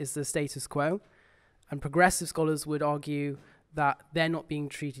Judaism is the status quo, and progressive scholars would argue that they're not being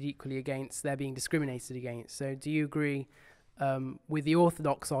treated equally against, they're being discriminated against. So do you agree with the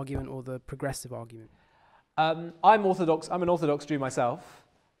Orthodox argument or the progressive argument? I'm an Orthodox Jew myself.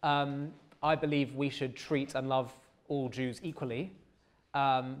 I believe we should treat and love all Jews equally,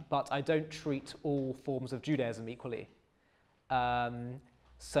 but I don't treat all forms of Judaism equally.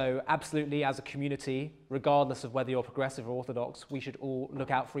 So absolutely, as a community, regardless of whether you're progressive or orthodox, we should all look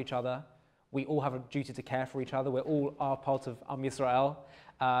out for each other. We all have a duty to care for each other. We all are part of Yisrael,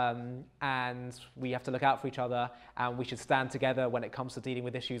 and we have to look out for each other, and we should stand together when it comes to dealing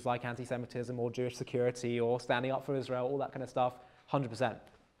with issues like anti-Semitism or Jewish security or standing up for Israel, all that kind of stuff, 100%.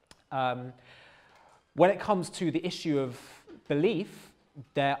 When it comes to the issue of belief,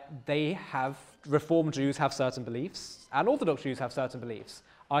 Reform Jews have certain beliefs, and Orthodox Jews have certain beliefs.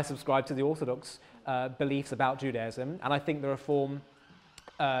 I subscribe to the Orthodox beliefs about Judaism, and I think the Reform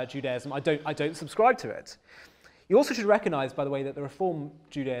Judaism, I don't subscribe to it. You also should recognize, by the way, that the Reform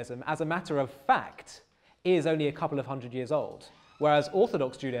Judaism, as a matter of fact, is only a couple of hundred years old, whereas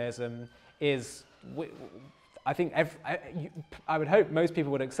Orthodox Judaism is, I think, I would hope most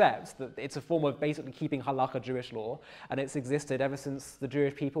people would accept that it's a form of basically keeping halakha Jewish law, and it's existed ever since the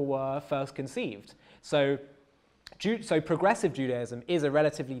Jewish people were first conceived. So progressive Judaism is a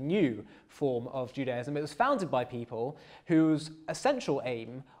relatively new form of Judaism. It was founded by people whose essential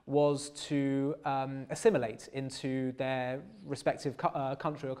aim was to assimilate into their respective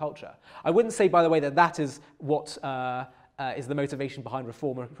country or culture. I wouldn't say, by the way, that is what is the motivation behind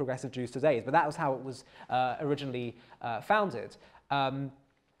Reform or progressive Jews today, but that was how it was originally founded.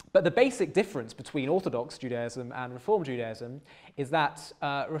 But the basic difference between Orthodox Judaism and Reform Judaism is that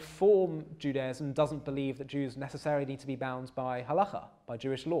Reform Judaism doesn't believe that Jews necessarily need to be bound by halakha, by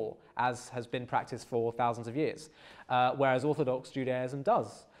Jewish law, as has been practiced for thousands of years, whereas Orthodox Judaism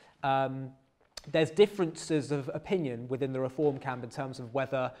does. There's differences of opinion within the Reform camp in terms of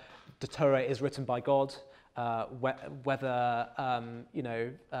whether the Torah is written by God, whether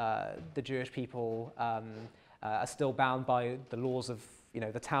the Jewish people are still bound by the laws of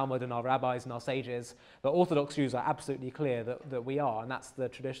the Talmud and our rabbis and our sages, but Orthodox Jews are absolutely clear that we are, and that's the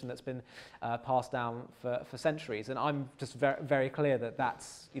tradition that's been passed down for centuries. And I'm just very, very clear that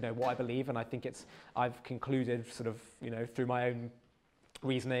that's what I believe, and I think I've concluded sort of through my own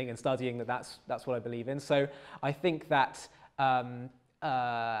reasoning and studying that that's what I believe in. So I think that I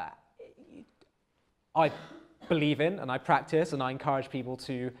believe in and I practice and I encourage people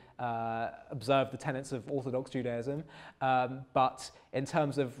to observe the tenets of Orthodox Judaism, but in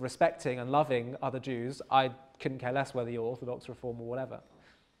terms of respecting and loving other Jews, I couldn't care less whether you're Orthodox, Reform or whatever.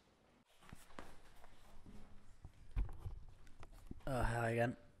 Hi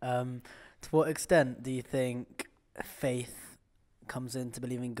again. To what extent do you think faith comes into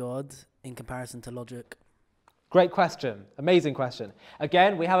believing God in comparison to logic? Great question. Amazing question.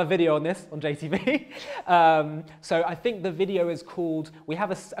 Again, we have a video on this on JTV. So I think the video is called, we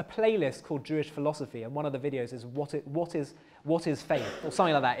have a playlist called Jewish Philosophy, and one of the videos is what is faith, or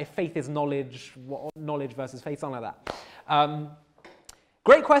something like that. If faith is knowledge, knowledge versus faith, something like that.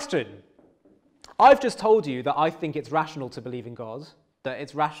 Great question. I've just told you that I think it's rational to believe in God, that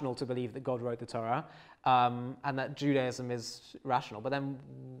it's rational to believe that God wrote the Torah, and that Judaism is rational. But then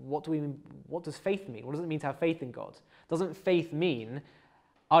what does faith mean? What does it mean to have faith in God? Doesn't faith mean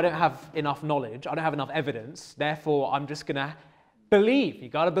I don't have enough knowledge, I don't have enough evidence, therefore I'm just going to believe? You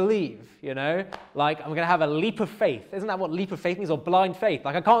got to believe, Like, I'm going to have a leap of faith. Isn't that what leap of faith means? Or blind faith?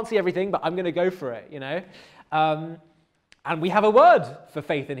 Like, I can't see everything, but I'm going to go for it, And we have a word for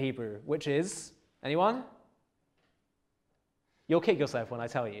faith in Hebrew, which is, anyone? You'll kick yourself when I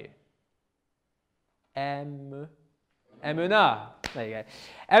tell you. Emunah. There you go.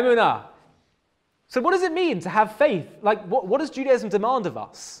 Emunah. So what does it mean to have faith? Like, what does Judaism demand of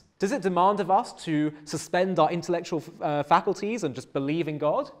us? Does it demand of us to suspend our intellectual faculties and just believe in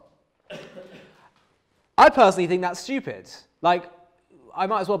God? I personally think that's stupid. Like, I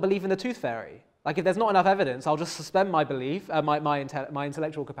might as well believe in the tooth fairy. Like, if there's not enough evidence, I'll just suspend my belief, my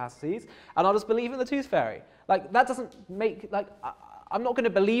intellectual capacities, and I'll just believe in the tooth fairy. Like, that doesn't make, like, I'm not going to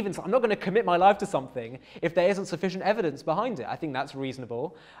believe in something, I'm not going to commit my life to something if there isn't sufficient evidence behind it. I think that's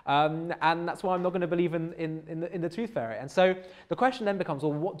reasonable, and that's why I'm not going to believe in the tooth fairy. And so the question then becomes,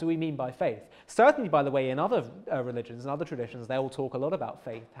 well, what do we mean by faith? Certainly, by the way, in other religions and other traditions, they all talk a lot about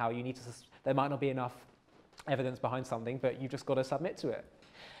faith, how you need to, there might not be enough evidence behind something, but you've just got to submit to it.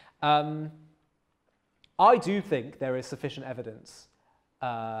 I do think there is sufficient evidence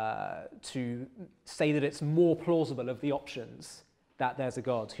to say that it's more plausible of the options that there's a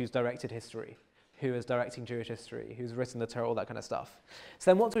God who's directed history, who is directing Jewish history, who's written the Torah, all that kind of stuff.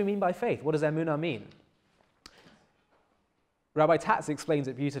 So then what do we mean by faith? What does emunah mean? Rabbi Tatz explains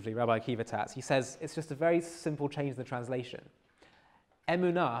it beautifully, Rabbi Akiva Tatz. He says it's just a very simple change in the translation.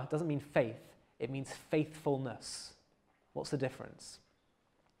 Emunah doesn't mean faith, it means faithfulness. What's the difference?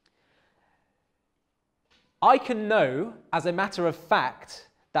 I can know, as a matter of fact,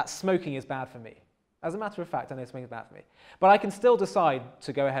 that smoking is bad for me. As a matter of fact, I know smoking's bad for me. But I can still decide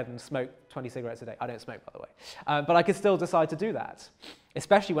to go ahead and smoke 20 cigarettes a day. I don't smoke, by the way. But I can still decide to do that,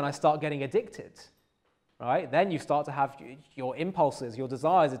 especially when I start getting addicted, right? Then you start to have your impulses, your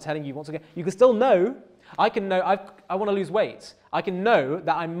desires are telling you want to get. You can still know. I can know I want to lose weight. I can know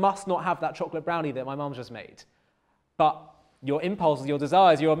that I must not have that chocolate brownie that my mum's just made. But your impulses, your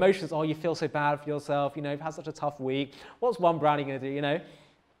desires, your emotions, oh, you feel so bad for yourself, you know, you've had such a tough week. What's one brownie going to do, you know?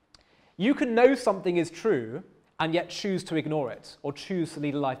 You can know something is true and yet choose to ignore it or choose to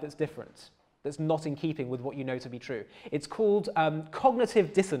lead a life that's different, that's not in keeping with what you know to be true. It's called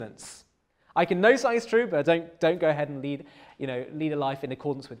cognitive dissonance. I can know something's true, but I don't go ahead and lead a life in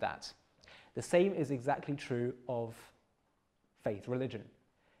accordance with that. The same is exactly true of faith, religion.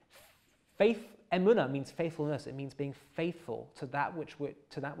 Faith, emunah, means faithfulness. It means being faithful to that which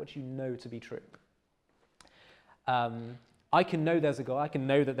you know to be true. I can know there's a God. I can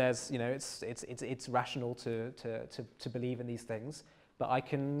know that there's, you know, it's rational to believe in these things, but I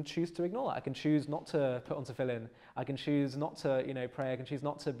can choose to ignore that. I can choose not to put on tefillin. I can choose not to, you know, pray. I can choose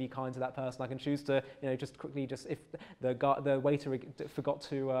not to be kind to that person. I can choose to, you know, just quickly, just if the waiter forgot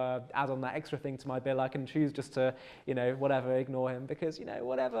to add on that extra thing to my bill, I can choose just to, you know, whatever, ignore him because, you know,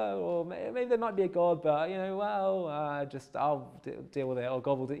 whatever, or maybe there might be a God, but, you know, well, I'll deal with it, or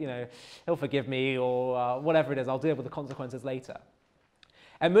God will, you know, he'll forgive me, or whatever it is, I'll deal with the consequences later.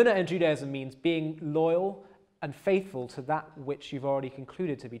 Emunah in Judaism means being loyal and faithful to that which you've already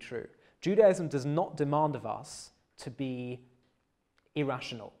concluded to be true. Judaism does not demand of us to be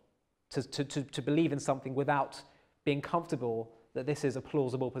irrational, to believe in something without being comfortable that this is a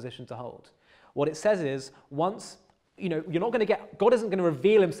plausible position to hold. What it says is, once, you know, you're not going to get, God isn't going to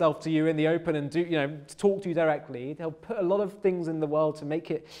reveal himself to you in the open and do, you know, talk to you directly. He'll put a lot of things in the world to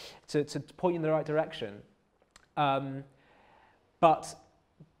make it, to point you in the right direction. But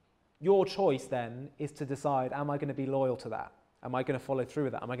your choice then is to decide, am I going to be loyal to that? Am I going to follow through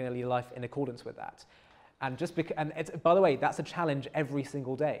with that? Am I going to lead life in accordance with that? And by the way, that's a challenge every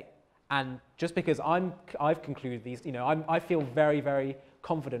single day. And just because I've concluded these, you know, I feel very, very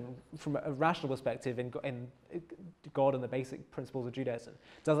confident from a rational perspective in God and the basic principles of Judaism.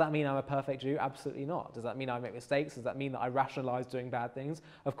 Does that mean I'm a perfect Jew? Absolutely not. Does that mean I make mistakes? Does that mean that I rationalize doing bad things?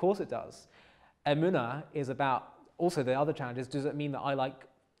 Of course it does. Emunah is about, also the other challenge is, does it mean that I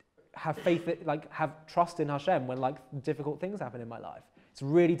have faith, have trust in Hashem when difficult things happen in my life? It's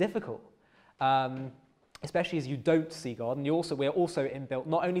really difficult, especially as you don't see God, and we're also inbuilt.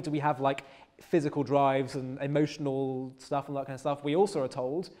 Not only do we have physical drives and emotional stuff and that kind of stuff, we also are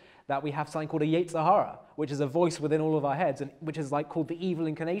told that we have something called a Yetzer Hara, which is a voice within all of our heads, and which is called the evil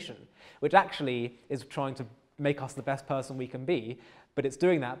inclination, which actually is trying to make us the best person we can be. But it's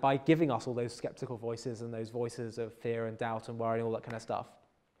doing that by giving us all those skeptical voices and those voices of fear and doubt and worry and all that kind of stuff.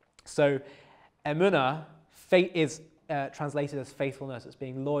 So emunah, faith, is translated as faithfulness. It's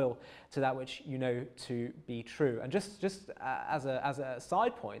being loyal to that which you know to be true. And just as a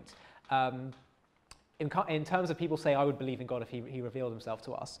side point, in terms of people say, I would believe in God if he revealed himself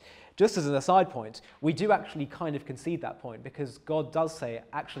to us, just as an aside point, we do actually kind of concede that point, because God does say,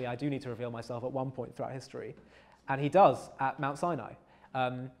 actually, I do need to reveal myself at one point throughout history. And he does at Mount Sinai.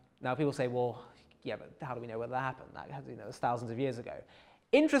 Now people say, well, yeah, but how do we know whether that happened? That was thousands of years ago.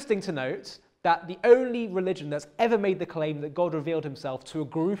 Interesting to note that the only religion that's ever made the claim that God revealed himself to a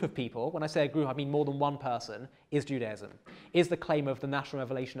group of people, when I say a group, I mean more than one person, is Judaism, is the claim of the national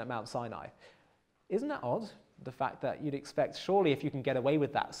revelation at Mount Sinai. Isn't that odd? The fact that you'd expect, surely if you can get away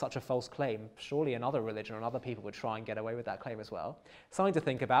with that, such a false claim, surely another religion and other people would try and get away with that claim as well. Something to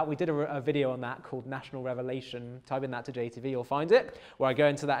think about. We did a video on that called National Revelation. Type in that to JTV, you'll find it, where I go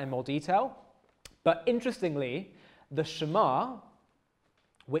into that in more detail. But interestingly, the Shema,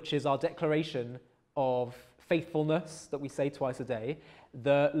 which is our declaration of faithfulness that we say twice a day,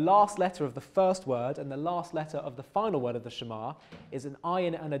 the last letter of the first word and the last letter of the final word of the Shema is an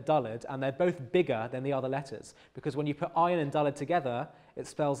ayin and a daled, and they're both bigger than the other letters, because when you put ayin and daled together, it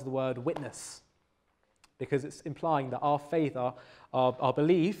spells the word witness, because it's implying that our faith, our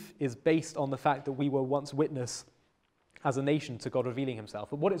belief, is based on the fact that we were once witness as a nation to God revealing himself.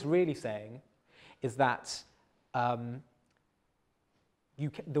 But what it's really saying is that you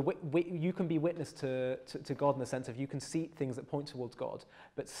can be witness to God in the sense of you can see things that point towards God,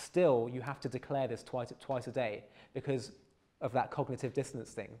 but still you have to declare this twice a day because of that cognitive dissonance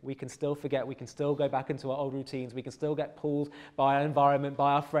thing. We can still forget, we can still go back into our old routines, we can still get pulled by our environment,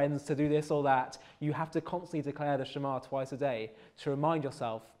 by our friends to do this or that. You have to constantly declare the Shema twice a day to remind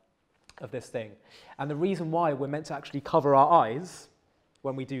yourself of this thing. And the reason why we're meant to actually cover our eyes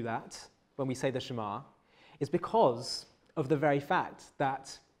when we do that, when we say the Shema, is because of the very fact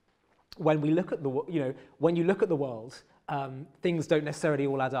that when we look at when you look at the world, things don't necessarily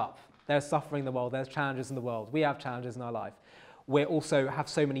all add up. There's suffering in the world, there's challenges in the world. We have challenges in our life. We also have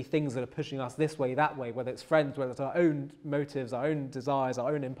so many things that are pushing us this way, that way, whether it's friends, whether it's our own motives, our own desires,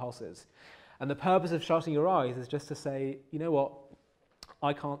 our own impulses. And the purpose of shutting your eyes is just to say, you know what,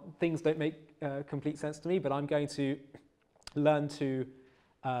 things don't make complete sense to me, but I'm going to learn to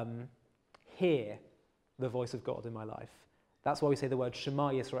hear the voice of God in my life. That's why we say the word Shema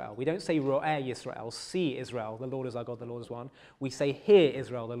Yisrael. We don't say Ro'eh Yisrael, see Israel, the Lord is our God, the Lord is one. We say hear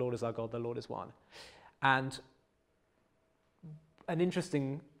Israel, the Lord is our God, the Lord is one. And an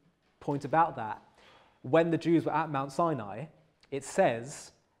interesting point about that, when the Jews were at Mount Sinai,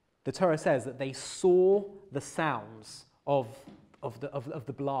 the Torah says that they saw the sounds of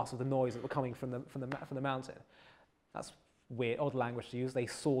the blast, of the noise that were coming from the mountain. That's weird, odd language to use. They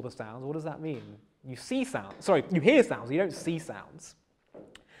saw the sounds. What does that mean? You hear sounds, you don't see sounds.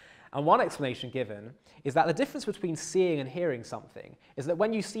 And one explanation given is that the difference between seeing and hearing something is that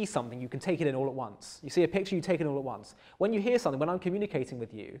when you see something, you can take it in all at once. You see a picture, you take it all at once. When you hear something, when I'm communicating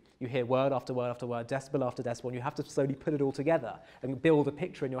with you, you hear word after word after word, decibel after decibel, and you have to slowly put it all together and build a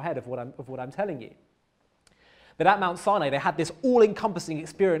picture in your head of what I'm telling you. But at Mount Sinai, they had this all-encompassing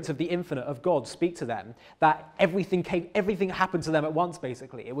experience of the infinite, of God speak to them, that everything happened to them at once,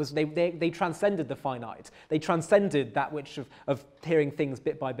 basically. It was they transcended the finite. They transcended that which of hearing things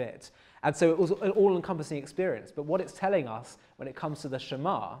bit by bit. And so it was an all-encompassing experience. But what it's telling us when it comes to the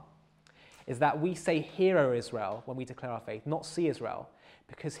Shema is that we say, hear, O Israel, when we declare our faith, not see Israel.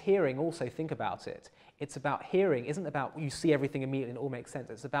 Because hearing, also think about it, it's about hearing, isn't about you see everything immediately and it all makes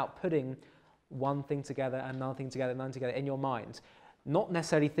sense. It's about putting one thing together, another thing together, another together in your mind. Not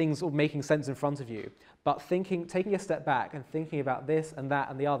necessarily things all making sense in front of you, but taking a step back and thinking about this and that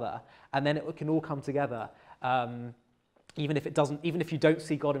and the other, and then it can all come together. Even if you don't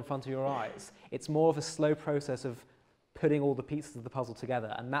see God in front of your eyes, it's more of a slow process of putting all the pieces of the puzzle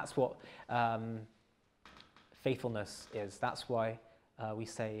together, and that's what faithfulness is. That's why we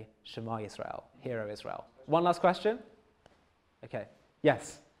say Shema Yisrael, hear, O Israel. One last question? Okay.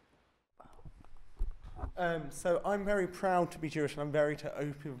 Yes. So I'm very proud to be Jewish, and I'm very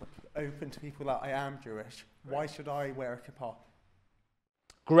open to people that I am Jewish. Why should I wear a kippah?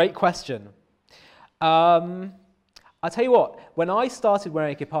 Great question. I'll tell you what, when I started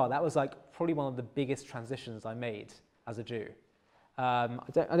wearing a kippah, that was like probably one of the biggest transitions I made as a Jew. I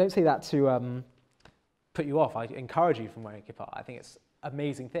don't say that to put you off. I encourage you from wearing a kippah. I think it's an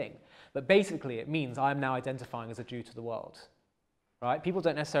amazing thing. But basically it means I'm now identifying as a Jew to the world. Right? People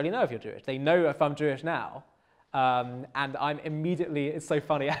don't necessarily know if you're Jewish. They know if I'm Jewish now, and I'm immediately. It's so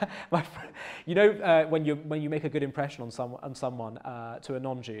funny. When you make a good impression on someone to a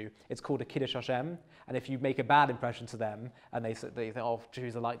non-Jew, it's called a Kiddush Hashem. And if you make a bad impression to them, and they think, oh,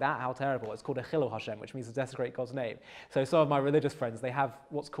 Jews are like that, how terrible! It's called a Chilul Hashem, which means to desecrate God's name. So some of my religious friends, they have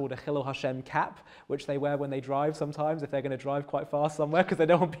what's called a Chilul Hashem cap, which they wear when they drive sometimes, if they're going to drive quite fast somewhere, because they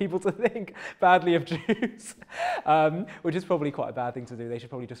don't want people to think badly of Jews, which is probably quite a bad thing to do. They should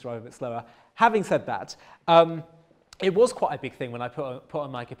probably just drive a bit slower. Having said that, it was quite a big thing when I put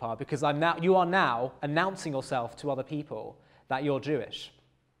on my kippah, because you are now announcing yourself to other people that you're Jewish.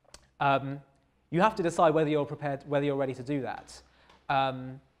 You have to decide whether you're prepared, whether you're ready to do that.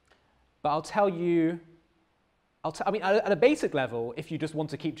 But I'll tell you, at a basic level, if you just want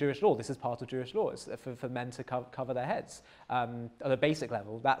to keep Jewish law, this is part of Jewish law. It's for men to cover their heads. At a basic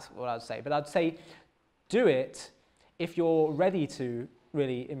level, that's what I'd say. But I'd say do it if you're ready to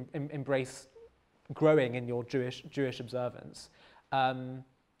really embrace growing in your Jewish observance.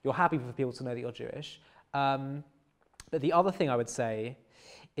 You're happy for people to know that you're Jewish. But the other thing I would say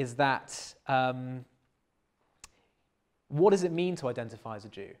is that what does it mean to identify as a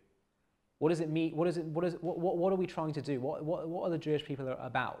Jew? What does it mean? What are we trying to do? What are the Jewish people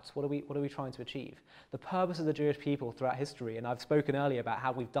about? What are we trying to achieve? The purpose of the Jewish people throughout history, and I've spoken earlier about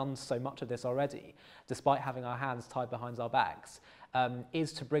how we've done so much of this already, despite having our hands tied behind our backs,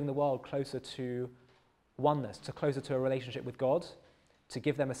 is to bring the world closer to oneness, closer to a relationship with God, to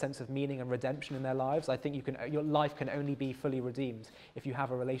give them a sense of meaning and redemption in their lives. I think your life can only be fully redeemed if you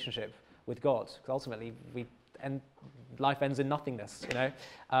have a relationship with God, because ultimately life ends in nothingness, you know.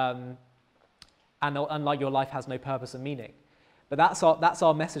 And like your life has no purpose and meaning. But that's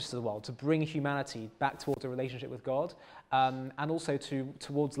our message to the world, to bring humanity back towards a relationship with God, and also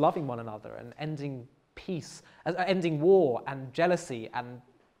towards loving one another and ending peace, ending war and jealousy and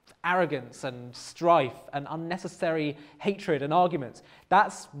arrogance and strife and unnecessary hatred and arguments.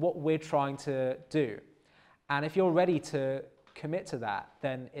 That's what we're trying to do. And if you're ready to commit to that,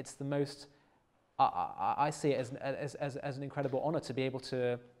 then it's the most, I see it as an incredible honor to be able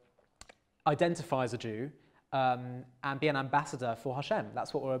to identify as a Jew and be an ambassador for Hashem.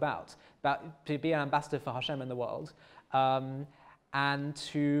 That's what we're about to be an ambassador for Hashem in the world, and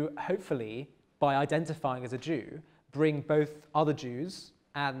to hopefully, by identifying as a Jew, bring both other Jews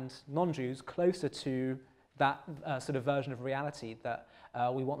and non-Jews closer to that sort of version of reality that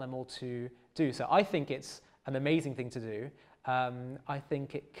we want them all to do. So I think it's an amazing thing to do. I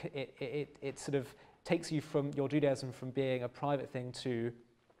think it sort of takes you from your Judaism from being a private thing to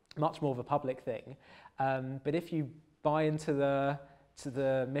much more of a public thing. But if you buy into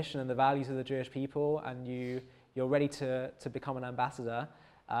the mission and the values of the Jewish people, and you're ready to become an ambassador,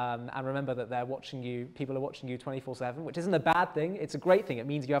 and remember that they're watching you, people are watching you 24/7, which isn't a bad thing. It's a great thing. It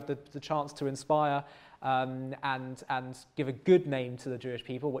means you have the chance to inspire and give a good name to the Jewish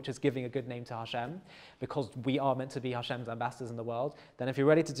people, which is giving a good name to Hashem, because we are meant to be Hashem's ambassadors in the world. Then if you're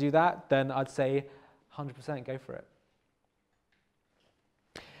ready to do that, then I'd say 100% go for it.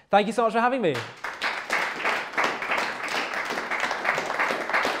 Thank you so much for having me.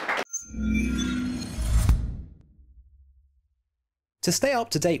 To stay up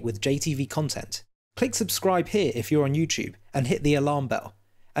to date with JTV content, click subscribe here if you're on YouTube and hit the alarm bell.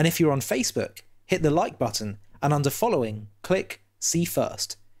 And if you're on Facebook, hit the like button, and under following, click see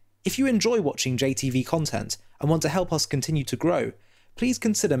first. If you enjoy watching JTV content and want to help us continue to grow, please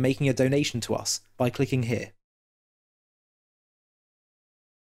consider making a donation to us by clicking here.